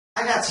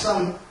I got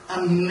some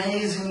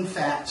amazing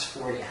facts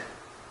for you.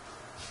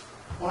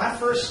 When I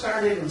first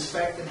started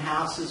inspecting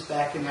houses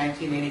back in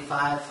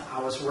 1985,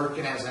 I was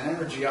working as an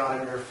energy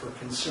auditor for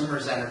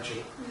Consumers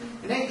Energy.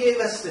 And they gave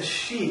us this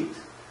sheet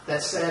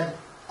that said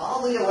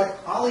all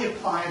the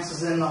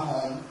appliances in the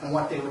home and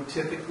what they would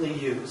typically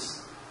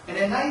use. And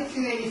in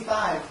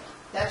 1985,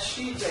 that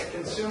sheet that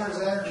Consumers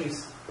Energy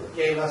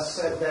gave us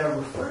said that a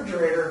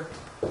refrigerator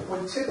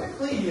would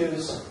typically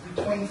use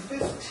between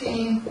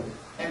 $15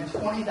 and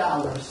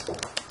 $20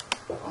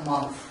 a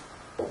month.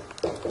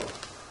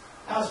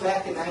 That was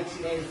back in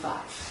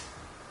 1985.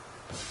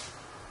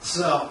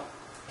 So,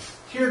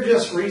 here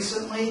just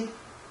recently,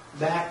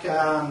 back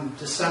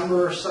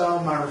December or so,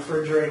 my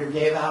refrigerator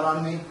gave out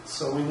on me,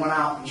 so we went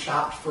out and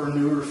shopped for a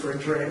new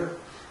refrigerator.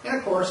 And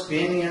of course,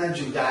 being the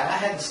energy guy, I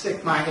had to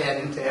stick my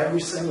head into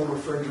every single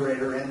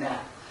refrigerator in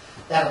that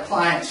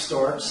appliance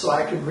store so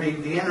I could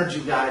read the energy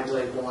guide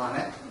label on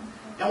it.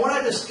 And what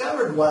I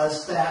discovered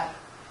was that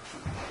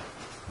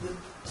the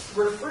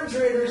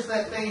refrigerators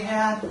that they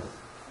had, and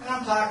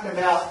I'm talking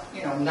about,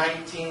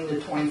 19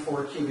 to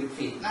 24 cubic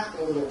feet, not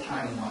the little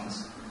tiny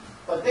ones.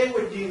 But they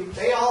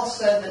all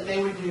said that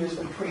they would use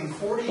between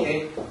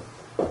 $48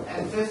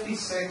 and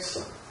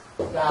 $56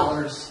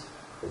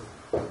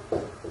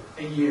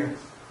 a year.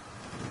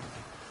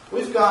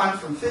 We've gone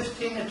from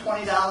 $15 to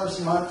 $20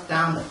 a month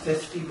down to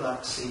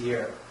 $50 a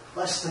year,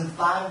 less than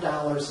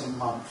 $5 a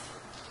month.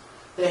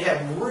 They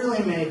have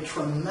really made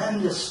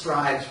tremendous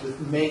strides with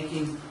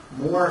making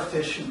more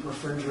efficient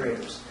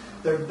refrigerators.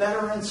 They're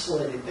better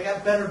insulated. They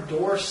got better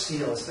door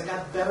seals. They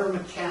got better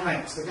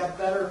mechanics. They got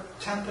better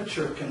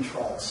temperature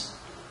controls.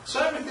 So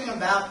everything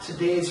about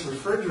today's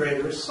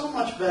refrigerator is so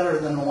much better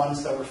than the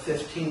ones that were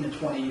 15 to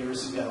 20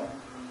 years ago.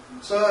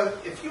 So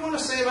if you want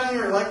to save on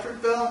your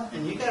electric bill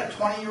and you got a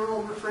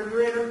 20-year-old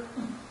refrigerator,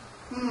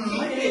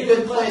 might be a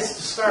good place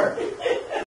to start.